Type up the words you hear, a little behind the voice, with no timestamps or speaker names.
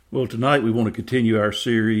Well, tonight we want to continue our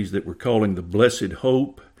series that we're calling The Blessed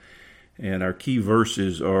Hope, and our key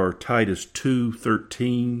verses are Titus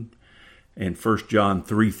 2:13 and 1 John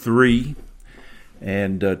 3:3.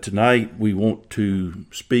 And tonight we want to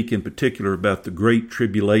speak in particular about the Great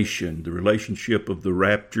Tribulation, the relationship of the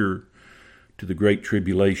rapture to the Great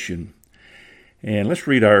Tribulation. And let's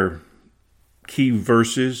read our key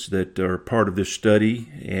verses that are part of this study,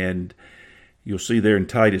 and you'll see there in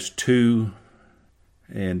Titus 2,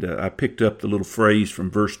 and I picked up the little phrase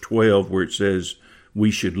from verse 12 where it says,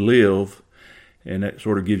 we should live, and that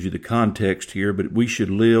sort of gives you the context here, but we should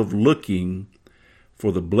live looking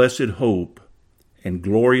for the blessed hope and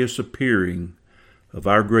glorious appearing of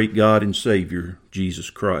our great God and Savior, Jesus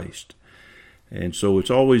Christ. And so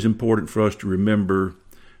it's always important for us to remember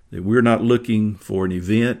that we're not looking for an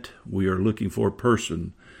event, we are looking for a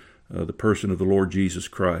person, the person of the Lord Jesus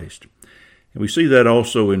Christ. And we see that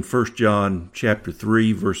also in 1 John chapter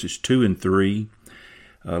 3, verses 2 and 3.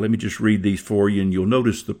 Let me just read these for you, and you'll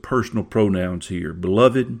notice the personal pronouns here.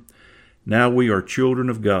 Beloved, now we are children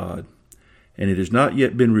of God, and it has not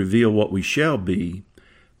yet been revealed what we shall be,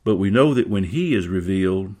 but we know that when he is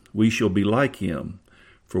revealed, we shall be like him,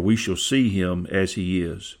 for we shall see him as he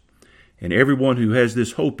is. And everyone who has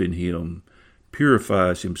this hope in him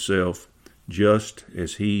purifies himself just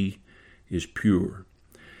as he is pure.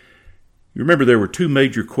 You remember there were two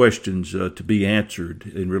major questions to be answered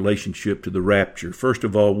in relationship to the rapture. First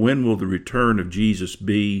of all, when will the return of Jesus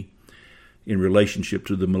be in relationship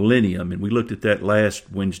to the millennium? And we looked at that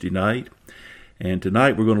last Wednesday night. And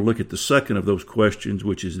tonight we're going to look at the second of those questions,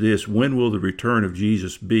 which is this: when will the return of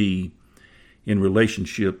Jesus be in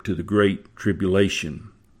relationship to the Great Tribulation?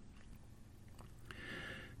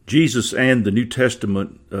 Jesus and the New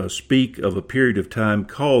Testament speak of a period of time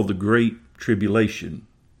called the Great Tribulation.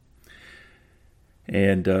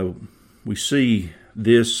 And we see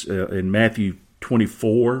this in Matthew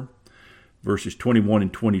 24, verses 21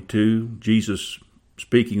 and 22. Jesus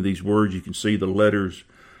speaking these words, you can see the letters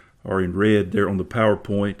are in red there on the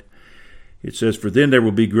PowerPoint. It says, for then there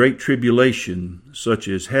will be great tribulation, such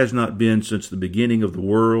as has not been since the beginning of the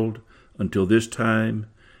world until this time,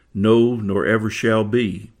 no, nor ever shall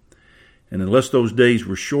be. And unless those days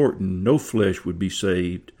were shortened, no flesh would be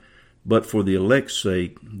saved. But for the elect's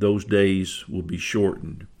sake, those days will be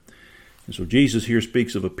shortened. And so Jesus here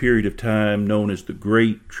speaks of a period of time known as the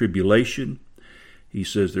Great Tribulation. He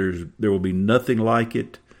says there will be nothing like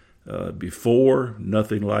it before,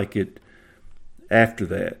 nothing like it after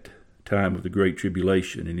that time of the Great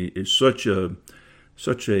Tribulation. And it's such a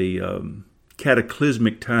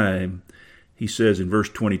cataclysmic time, he says in verse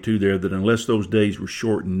 22 there, that unless those days were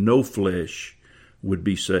shortened, no flesh would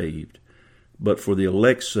be saved. But for the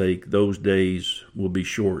elect's sake, those days will be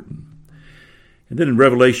shortened. And then in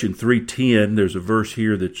Revelation 3:10, there's a verse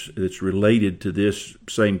here that's related to this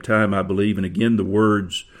same time, I believe. And again, the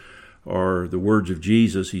words are the words of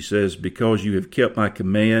Jesus. He says, because you have kept my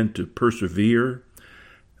command to persevere,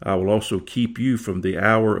 I will also keep you from the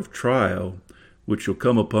hour of trial, which shall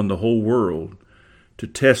come upon the whole world, to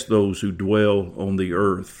test those who dwell on the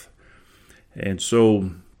earth. And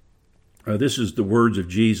so this is the words of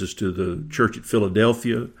Jesus to the church at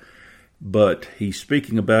Philadelphia, but he's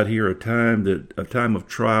speaking about here a time of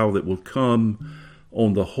trial that will come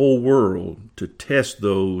on the whole world to test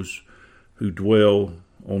those who dwell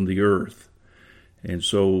on the earth. And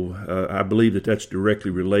so I believe that that's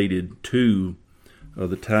directly related to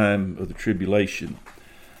the time of the tribulation.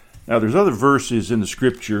 Now, there's other verses in the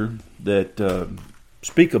Scripture that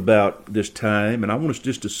speak about this time, and I want us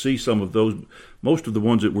just to see some of those. Most of the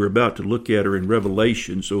ones that we're about to look at are in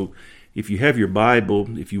Revelation. So if you have your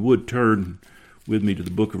Bible, if you would turn with me to the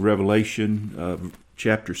book of Revelation,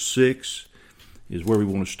 chapter 6 is where we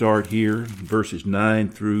want to start here, verses 9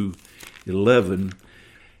 through 11.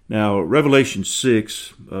 Now, Revelation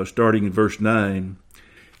 6, starting in verse 9,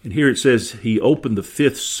 and here it says, he opened the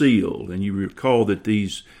fifth seal, and you recall that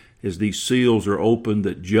as these seals are opened,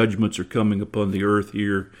 that judgments are coming upon the earth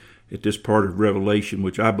here at this part of Revelation,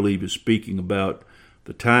 which I believe is speaking about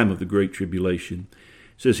the time of the Great Tribulation.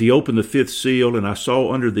 It says, he opened the fifth seal, and I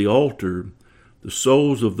saw under the altar the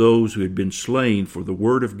souls of those who had been slain for the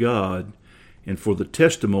word of God and for the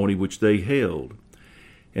testimony which they held.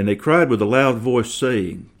 And they cried with a loud voice,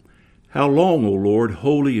 saying, how long, O Lord,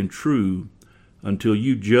 holy and true, until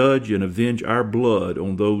you judge and avenge our blood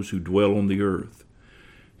on those who dwell on the earth?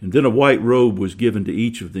 And then a white robe was given to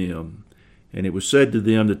each of them, and it was said to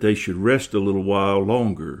them that they should rest a little while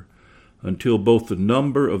longer, until both the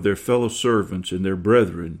number of their fellow servants and their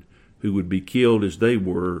brethren, who would be killed as they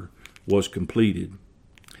were, was completed.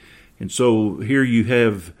 And so here you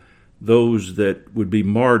have those that would be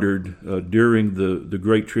martyred during the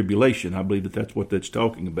Great Tribulation. I believe that's what that's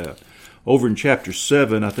talking about. Over in chapter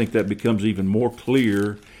 7, I think that becomes even more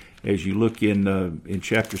clear as you look in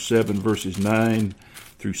chapter 7, verses 9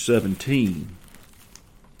 through 17.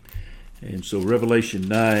 And so Revelation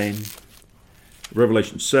 7,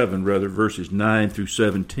 verses 9 through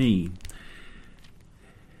 17.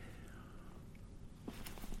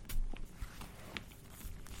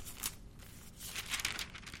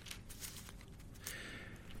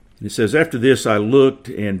 And it says, "After this I looked,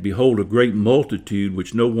 and behold, a great multitude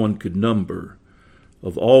which no one could number,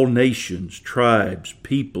 of all nations, tribes,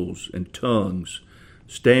 peoples, and tongues,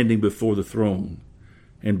 standing before the throne,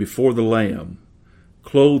 and before the Lamb,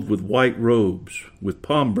 clothed with white robes, with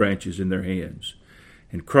palm branches in their hands,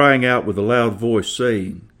 and crying out with a loud voice,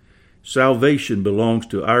 saying, Salvation belongs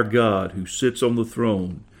to our God who sits on the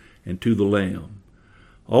throne, and to the Lamb.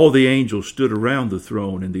 All the angels stood around the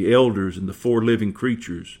throne, and the elders and the 4 living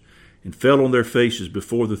creatures, and fell on their faces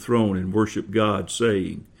before the throne and worshiped God,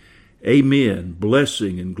 saying, Amen,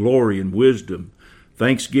 blessing and glory and wisdom,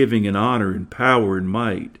 thanksgiving and honor and power and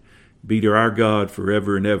might be to our God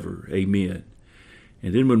forever and ever. Amen.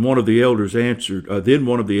 And then one of the elders answered,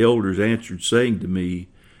 saying to me,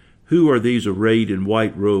 Who are these arrayed in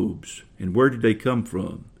white robes, and where did they come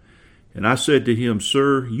from? And I said to him,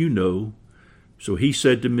 Sir, you know. So he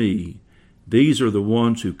said to me, These are the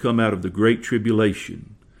ones who come out of the great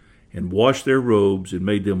tribulation, and washed their robes and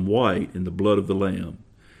made them white in the blood of the Lamb.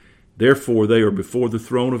 Therefore they are before the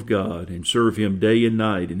throne of God, and serve him day and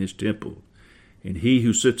night in his temple. And he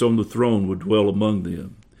who sits on the throne will dwell among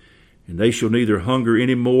them. And they shall neither hunger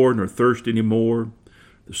any more, nor thirst any more.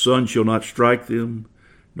 The sun shall not strike them,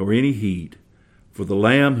 nor any heat. For the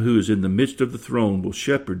Lamb who is in the midst of the throne will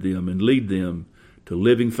shepherd them, and lead them to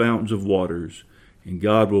living fountains of waters. And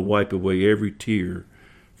God will wipe away every tear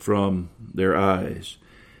from their eyes.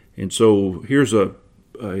 And so here's a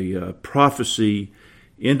prophecy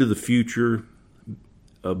into the future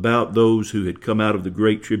about those who had come out of the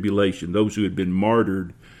Great Tribulation, those who had been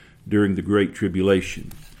martyred during the Great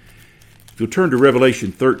Tribulation. If you'll turn to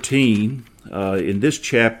Revelation 13, in this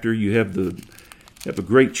chapter you have a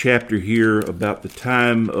great chapter here about the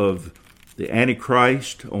time of the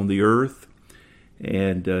Antichrist on the earth,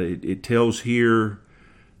 and it tells here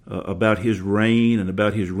about his reign and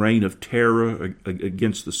about his reign of terror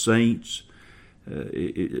against the saints.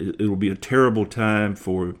 It will be a terrible time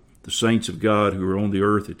for the saints of God who are on the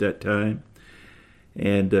earth at that time.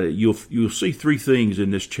 And you'll see 3 things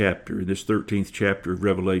in this chapter, in this 13th chapter of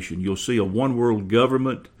Revelation. You'll see a one-world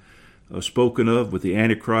government spoken of with the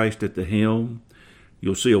Antichrist at the helm.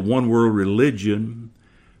 You'll see a one-world religion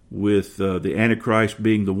with the Antichrist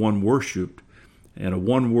being the one worshipped, and a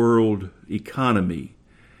one-world economy.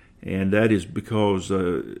 And that is because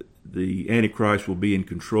the Antichrist will be in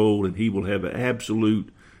control, and he will have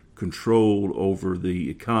absolute control over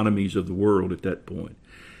the economies of the world at that point.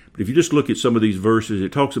 But if you just look at some of these verses,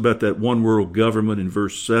 it talks about that one world government in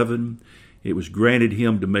verse 7. It was granted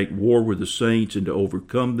him to make war with the saints and to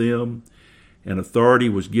overcome them, and authority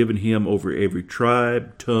was given him over every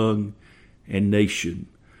tribe, tongue, and nation.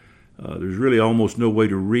 There's really almost no way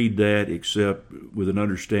to read that except with an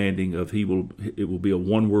understanding of it will be a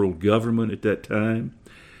one-world government at that time.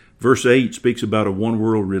 Verse 8 speaks about a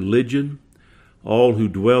one-world religion. All who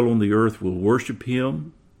dwell on the earth will worship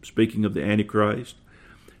him, speaking of the Antichrist,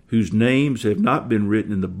 whose names have not been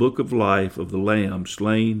written in the book of life of the Lamb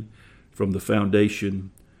slain from the foundation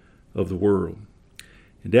of the world.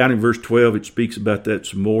 And down in verse 12 it speaks about that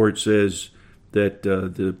some more. It says that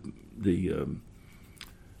the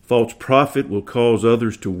false prophet will cause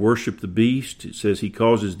others to worship the beast. It says he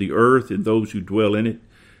causes the earth and those who dwell in it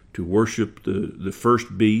to worship the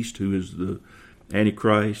first beast, who is the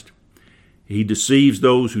Antichrist. He deceives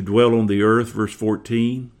those who dwell on the earth, verse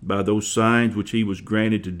 14, by those signs which he was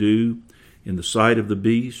granted to do in the sight of the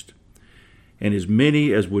beast, and as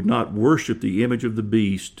many as would not worship the image of the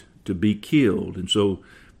beast to be killed. And so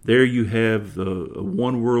there you have a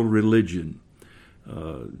one-world religion,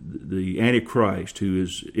 the Antichrist, who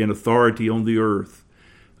is in authority on the earth,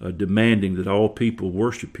 demanding that all people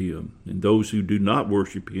worship him, and those who do not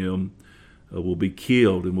worship him will be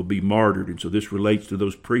killed and will be martyred. And so this relates to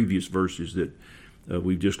those previous verses that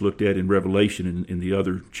we've just looked at in Revelation in the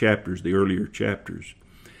other chapters, the earlier chapters.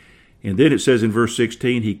 And then it says in verse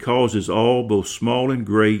 16, he causes all, both small and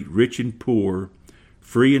great, rich and poor,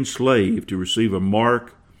 free and slave, to receive a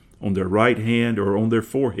mark on their right hand or on their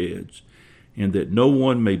foreheads, and that no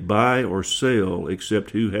one may buy or sell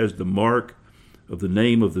except who has the mark of the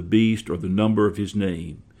name of the beast or the number of his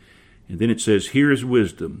name. And then it says, here is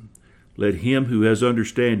wisdom. Let him who has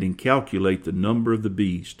understanding calculate the number of the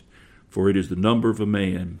beast, for it is the number of a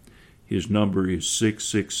man. His number is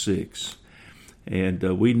 666. And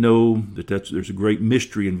we know that there's a great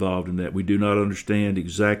mystery involved in that. We do not understand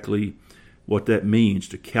exactly what that means,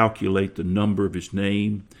 to calculate the number of his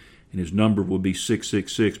name, and his number will be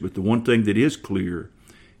 666. But the one thing that is clear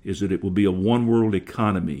is that it will be a one-world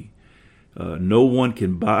economy. No one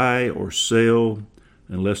can buy or sell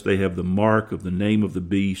unless they have the mark of the name of the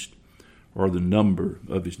beast or the number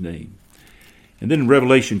of his name. And then in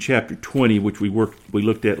Revelation chapter 20, which we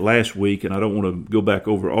looked at last week, and I don't want to go back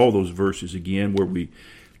over all those verses again, where we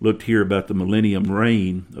looked here about the millennium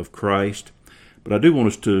reign of Christ. But I do want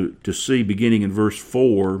us to see, beginning in verse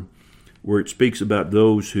 4, where it speaks about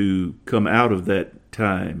those who come out of that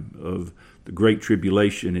time of the Great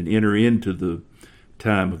Tribulation and enter into the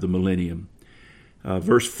time of the millennium.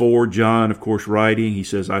 Verse 4, John, of course, writing, he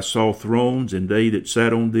says, I saw thrones, and they that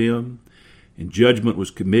sat on them, and judgment was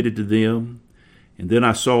committed to them. And then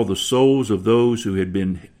I saw the souls of those who had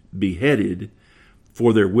been beheaded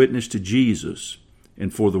for their witness to Jesus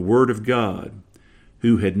and for the word of God,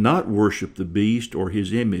 who had not worshipped the beast or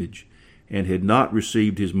his image, and had not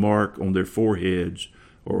received his mark on their foreheads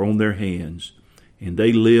or on their hands. And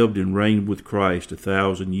they lived and reigned with Christ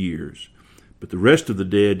 1,000 years. But the rest of the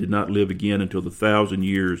dead did not live again until the 1,000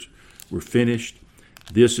 years were finished.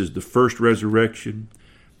 This is the first resurrection.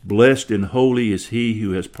 Blessed and holy is he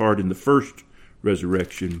who has part in the first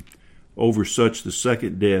resurrection. Over such the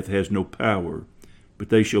second death has no power, but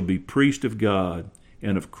they shall be priests of God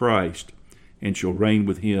and of Christ, and shall reign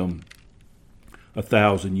with him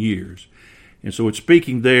 1,000 years. And so it's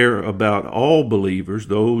speaking there about all believers,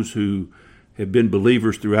 those who have been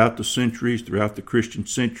believers throughout the centuries, throughout the Christian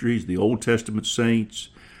centuries, the Old Testament saints.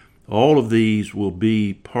 All of these will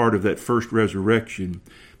be part of that first resurrection.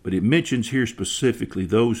 But it mentions here specifically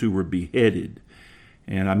those who were beheaded.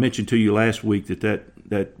 And I mentioned to you last week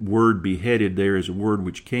that word beheaded there is a word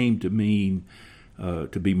which came to mean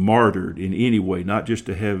to be martyred in any way, not just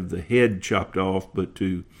to have the head chopped off, but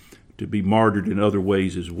to be martyred in other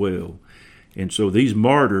ways as well. And so these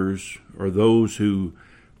martyrs are those who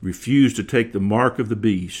refuse to take the mark of the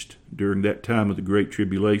beast during that time of the Great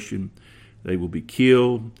Tribulation. They will be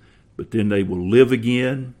killed, but then they will live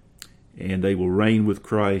again, and they will reign with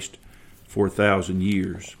Christ for 1,000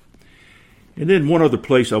 years. And then one other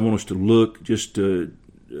place I want us to look, just to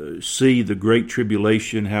see the Great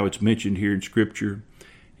Tribulation, how it's mentioned here in Scripture,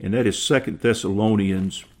 and that is 2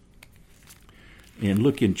 Thessalonians. And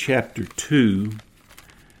look in chapter 2,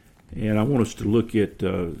 and I want us to look at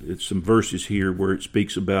some verses here where it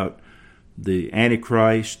speaks about the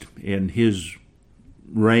Antichrist and his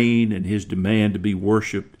reign and his demand to be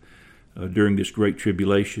worshipped during this Great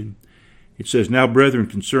Tribulation. It says, Now, brethren,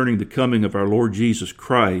 concerning the coming of our Lord Jesus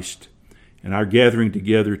Christ and our gathering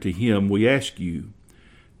together to him, we ask you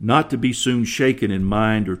not to be soon shaken in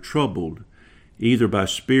mind or troubled, either by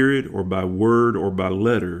spirit or by word or by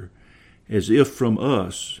letter, as if from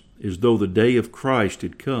us, as though the day of Christ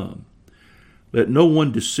had come. Let no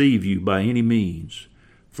one deceive you by any means,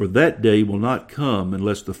 for that day will not come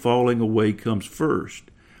unless the falling away comes first,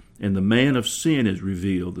 and the man of sin is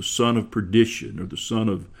revealed, the son of perdition, or the son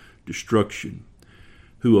of destruction,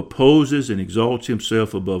 who opposes and exalts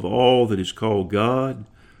himself above all that is called God,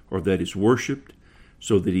 or that is worshipped,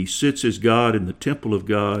 so that he sits as God in the temple of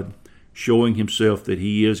God, showing himself that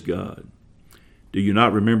he is God. Do you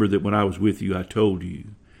not remember that when I was with you, I told you?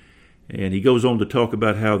 And he goes on to talk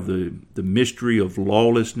about how the mystery of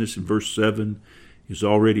lawlessness in verse 7 is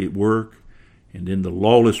already at work, and then the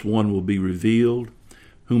lawless one will be revealed,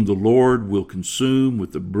 whom the Lord will consume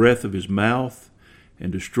with the breath of his mouth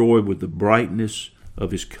and destroy with the brightness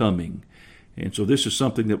of his coming. And so this is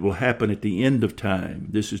something that will happen at the end of time.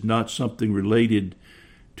 This is not something related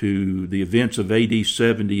to the events of AD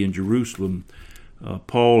 70 in Jerusalem.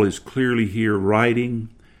 Paul is clearly here writing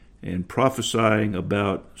and prophesying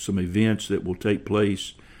about some events that will take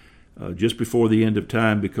place just before the end of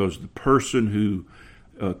time, because the person who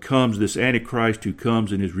comes, this Antichrist who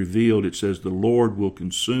comes and is revealed, it says the Lord will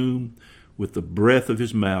consume with the breath of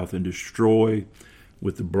his mouth and destroy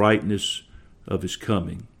with the brightness of his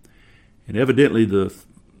coming. And evidently the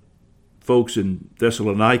folks in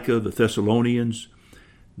Thessalonica, the Thessalonians,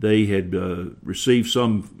 they had received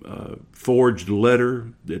some forged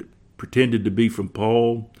letter that pretended to be from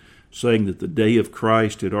Paul, saying that the day of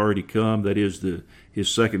Christ had already come, that is, his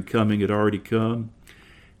second coming had already come.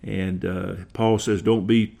 And Paul says, don't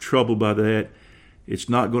be troubled by that. It's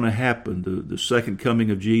not going to happen. The second coming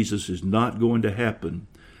of Jesus is not going to happen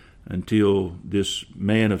until this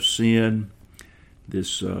man of sin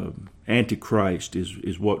This Antichrist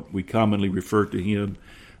is what we commonly refer to him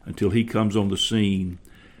until he comes on the scene.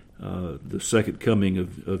 The second coming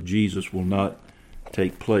of Jesus will not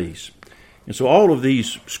take place. And so all of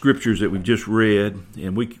these scriptures that we've just read,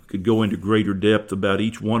 and we could go into greater depth about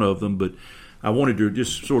each one of them, but I wanted to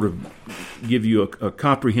just sort of give you a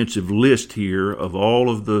comprehensive list here of all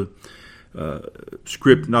of the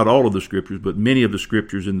not all of the scriptures, but many of the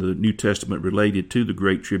scriptures in the New Testament related to the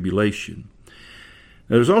Great Tribulation.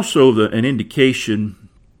 Now, there's also an indication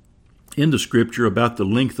in the scripture about the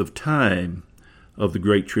length of time of the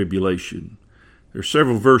Great Tribulation. There are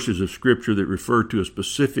several verses of Scripture that refer to a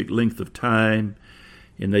specific length of time,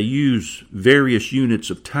 and they use various units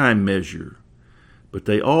of time measure, but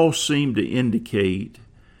they all seem to indicate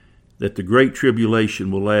that the Great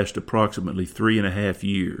Tribulation will last approximately 3.5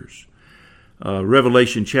 years.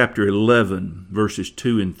 Revelation chapter 11, verses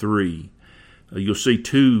 2 and 3. You'll see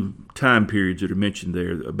two time periods that are mentioned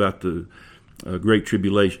there about the Great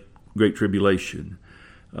Tribulation.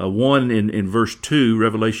 One in verse 2,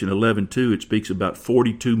 Revelation 11:2, it speaks about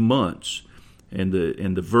 42 months, and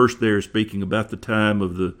the verse there is speaking about the time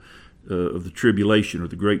of the tribulation or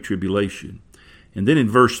the Great Tribulation. And then in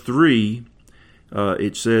verse 3,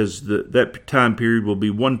 it says that time period will be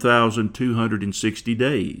 1,260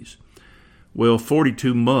 days. Well,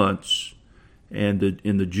 42 months, and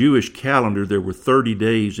in the Jewish calendar there were 30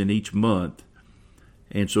 days in each month.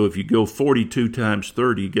 And so if you go 42 times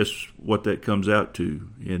 30, guess what that comes out to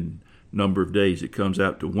in number of days? It comes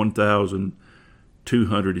out to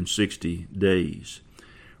 1,260 days.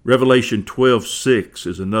 Revelation 12:6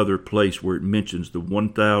 is another place where it mentions the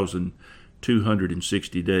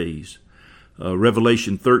 1,260 days.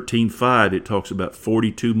 Revelation 13:5, it talks about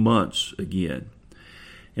 42 months again.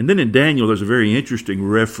 And then in Daniel, there's a very interesting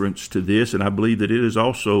reference to this, and I believe that it is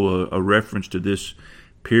also a reference to this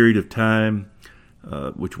period of time,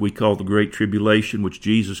 which we call the Great Tribulation, which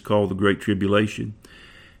Jesus called the Great Tribulation.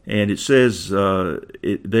 And it says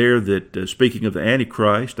there that, speaking of the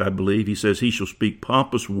Antichrist, I believe, he says, he shall speak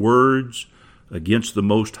pompous words against the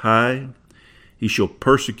Most High. He shall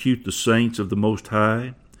persecute the saints of the Most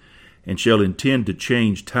High, and shall intend to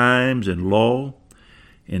change times and law.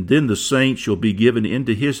 And then the saints shall be given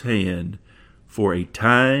into his hand for a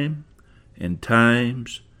time and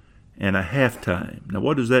times and a half time. Now,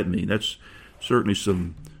 what does that mean? That's certainly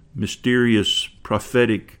some mysterious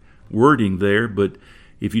prophetic wording there, but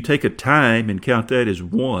if you take a time and count that as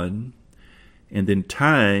 1, and then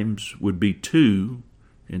times would be 2,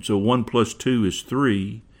 and so 1 plus 2 is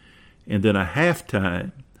 3, and then a half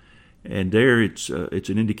time, and there it's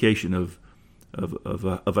an indication of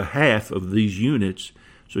a half of these units.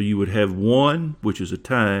 So you would have 1, which is a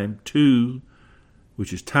time, 2,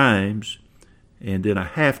 which is times, and then a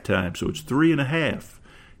half time. So it's 3.5.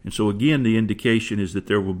 And so again, the indication is that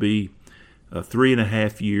there will be a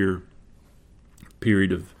 3.5 year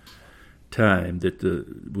period of time that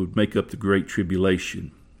would make up the Great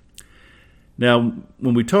Tribulation. Now,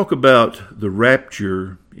 when we talk about the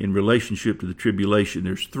rapture in relationship to the tribulation,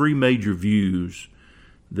 there's 3 major views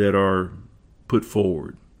that are put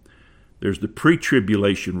forward. There's the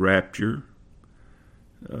pre-tribulation rapture,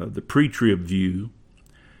 the pre-trib view.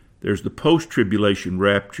 There's the post-tribulation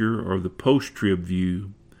rapture, or the post-trib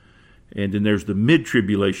view. And then there's the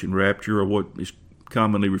mid-tribulation rapture, or what is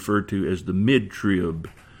commonly referred to as the mid-trib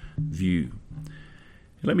view.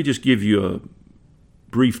 And let me just give you a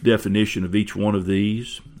brief definition of each one of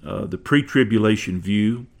these. The pre-tribulation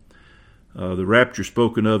view, the rapture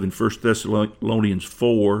spoken of in 1 Thessalonians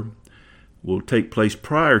 4, will take place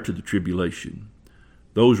prior to the tribulation.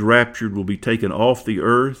 Those raptured will be taken off the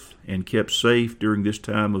earth and kept safe during this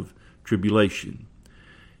time of tribulation.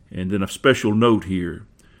 And then a special note here,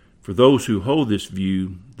 for those who hold this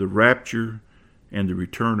view, the rapture and the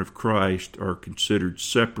return of Christ are considered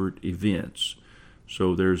separate events.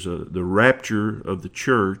 So there's the rapture of the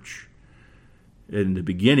church in the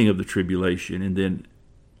beginning of the tribulation, and then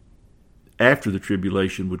after the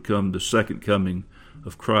tribulation would come the second coming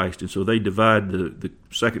of Christ. And so they divide the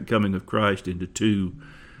second coming of Christ into 2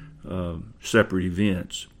 separate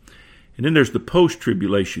events. And then there's the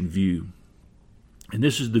post-tribulation view. And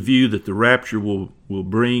this is the view that the rapture will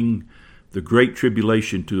bring the Great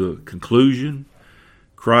Tribulation to a conclusion.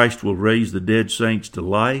 Christ will raise the dead saints to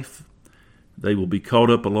life. They will be caught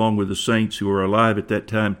up along with the saints who are alive at that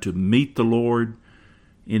time to meet the Lord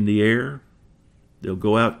in the air. They'll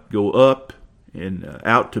go up and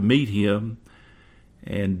out to meet him.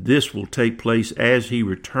 And this will take place as he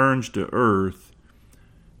returns to earth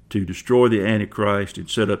to destroy the Antichrist and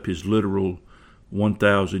set up his literal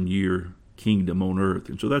 1,000-year kingdom on earth.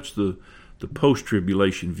 And so that's the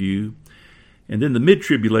post-tribulation view. And then the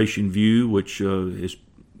mid-tribulation view, which has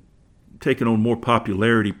taken on more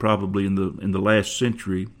popularity probably in the last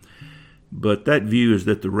century, but that view is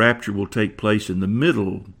that the rapture will take place in the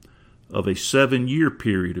middle of a 7-year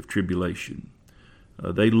period of tribulation.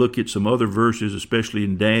 They look at some other verses, especially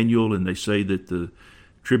in Daniel, and they say that the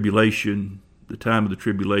time of the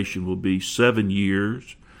tribulation will be 7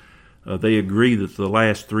 years. They agree that the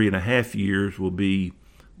last 3.5 years will be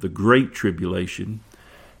the Great Tribulation,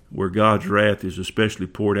 where God's wrath is especially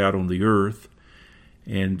poured out on the earth.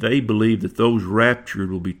 And they believe that those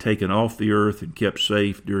raptured will be taken off the earth and kept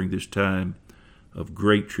safe during this time of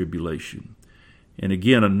great tribulation. And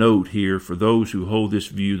again, a note here, for those who hold this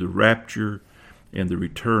view, the rapture and the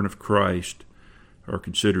return of Christ are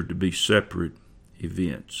considered to be separate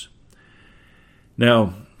events.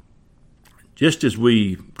 Now, just as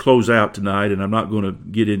we close out tonight, and I'm not going to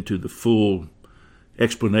get into the full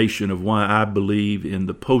explanation of why I believe in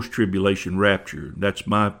the post-tribulation rapture. That's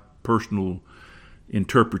my personal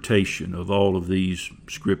interpretation of all of these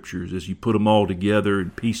scriptures. As you put them all together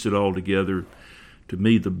and piece it all together, to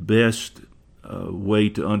me the best way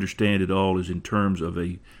to understand it all is in terms of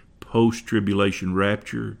a post-tribulation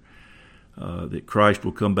rapture, that Christ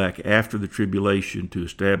will come back after the tribulation to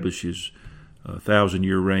establish his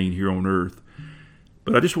 1,000-year reign here on earth.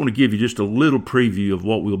 But I just want to give you just a little preview of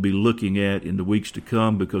what we'll be looking at in the weeks to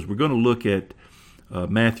come, because we're going to look at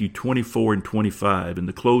Matthew 24 and 25. In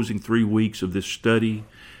the closing 3 weeks of this study,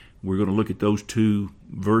 we're going to look at those two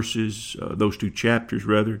chapters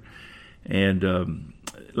rather. And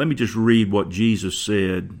let me just read what Jesus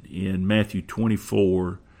said in Matthew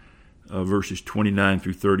 24, verses 29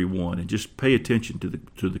 through 31. And just pay attention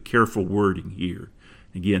to the careful wording here.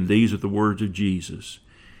 Again, these are the words of Jesus.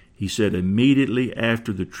 He said, "Immediately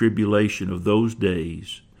after the tribulation of those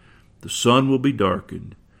days, the sun will be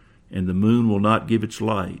darkened, and the moon will not give its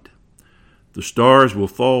light. The stars will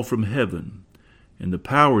fall from heaven, and the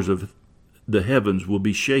powers of the heavens will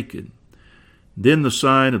be shaken. Then the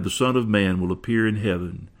sign of the Son of Man will appear in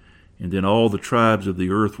heaven, and then all the tribes of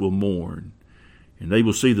the earth will mourn. And they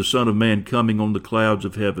will see the Son of Man coming on the clouds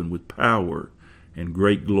of heaven with power and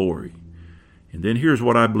great glory." And then here's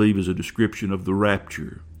what I believe is a description of the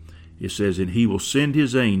rapture. It says, "And he will send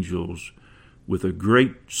his angels with a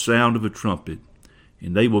great sound of a trumpet,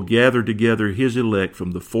 and they will gather together his elect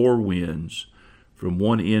from the four winds, from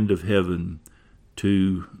one end of heaven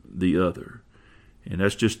to the other." And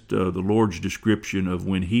that's just the Lord's description of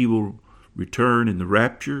when he will return in the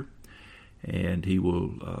rapture, and he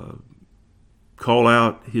will call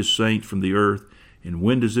out his saints from the earth. And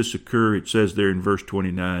when does this occur? It says there in verse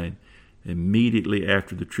 29, immediately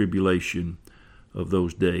after the tribulation of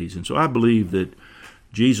those days. And so I believe that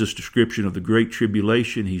Jesus' description of the Great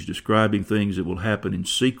Tribulation, he's describing things that will happen in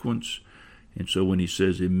sequence. And so when he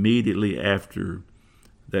says immediately after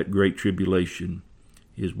that Great Tribulation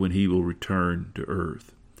is when he will return to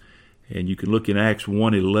earth. And you can look in Acts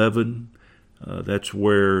 1:11. That's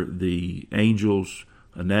where the angels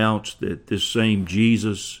announce that this same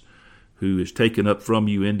Jesus who is taken up from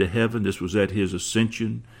you into heaven, this was at his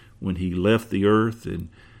ascension when he left the earth and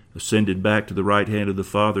ascended back to the right hand of the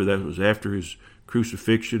Father. That was after his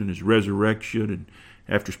crucifixion and his resurrection, and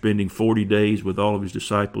after spending 40 days with all of his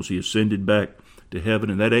disciples, he ascended back to heaven.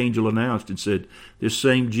 And that angel announced and said, "This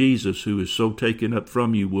same Jesus who is so taken up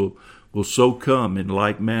from you will so come in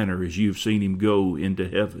like manner as you've seen him go into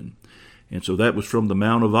heaven." And so that was from the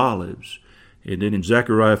Mount of Olives. And then in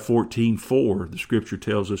Zechariah 14:4, the scripture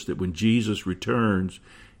tells us that when Jesus returns,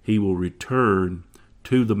 he will return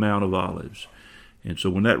to the Mount of Olives. And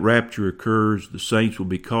so when that rapture occurs, the saints will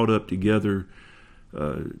be caught up together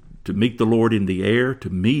to meet the Lord in the air, to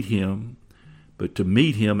meet him, but to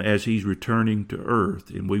meet him as he's returning to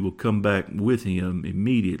earth. And we will come back with him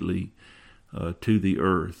immediately to the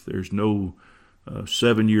earth. There's no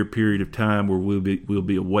 7-year period of time where we'll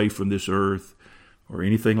be away from this earth or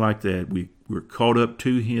anything like that. We're caught up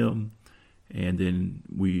to him, and then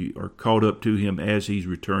we are caught up to him as he's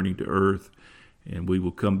returning to earth, and we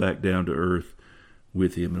will come back down to earth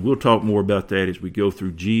with him. And we'll talk more about that as we go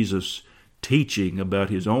through Jesus' teaching about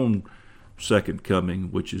his own second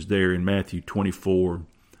coming, which is there in Matthew 24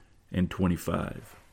 and 25.